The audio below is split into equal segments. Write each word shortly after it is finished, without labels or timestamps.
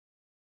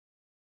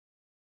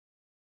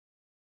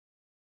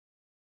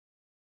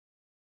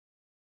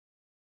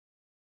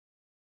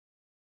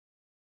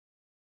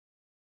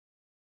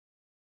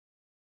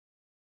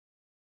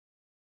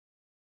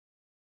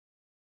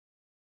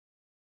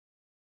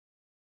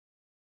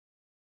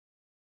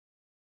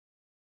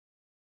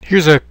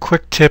Here's a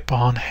quick tip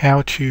on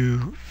how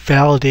to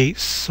validate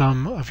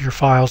some of your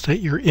files that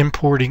you're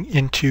importing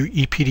into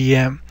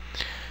EPDM.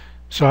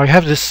 So I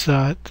have this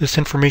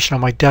information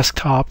on my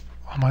desktop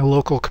on my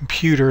local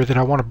computer that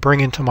I want to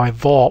bring into my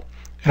Vault,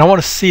 and I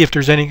want to see if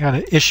there's any kind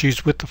of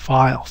issues with the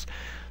files.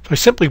 So I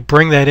simply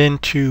bring that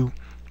into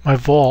my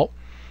Vault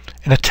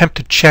and attempt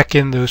to check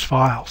in those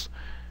files.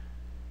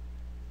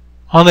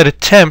 On that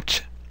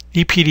attempt,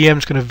 EPDM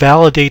is going to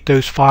validate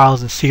those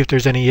files and see if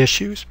there's any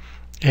issues.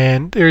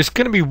 And there's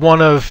going to be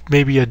one of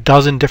maybe a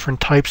dozen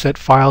different types that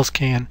files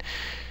can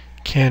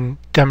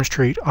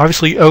demonstrate.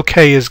 Obviously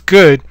OK is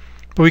good,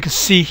 but we can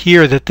see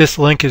here that this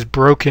link is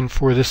broken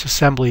for this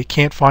assembly. It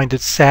can't find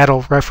its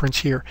saddle reference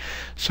here.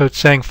 So it's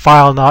saying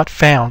file not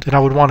found, and I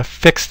would want to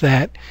fix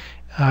that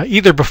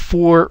either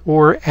before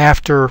or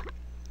after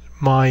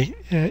my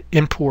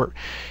import.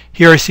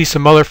 Here I see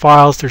some other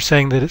files. They're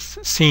saying that it's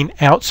seen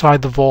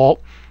outside the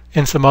Vault,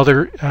 and some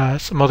other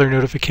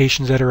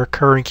notifications that are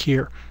occurring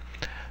here.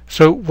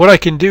 So what I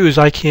can do is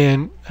I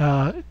can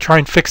try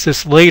and fix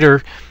this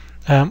later,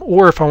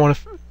 or if I want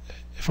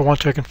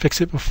to, I can fix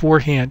it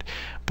beforehand.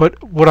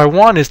 But what I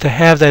want is to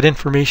have that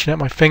information at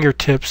my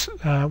fingertips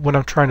when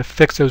I'm trying to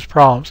fix those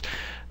problems.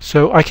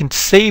 So I can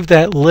save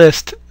that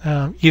list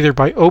either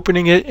by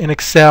opening it in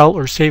Excel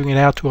or saving it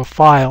out to a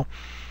file.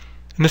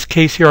 In this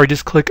case here, I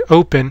just click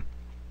Open,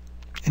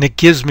 and it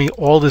gives me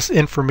all this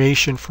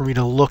information for me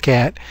to look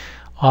at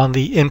on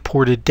the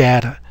imported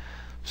data.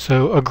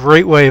 So a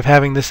great way of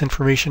having this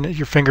information at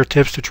your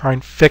fingertips to try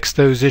and fix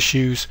those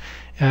issues,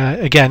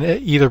 again,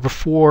 either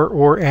before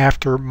or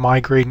after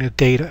migrating the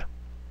data.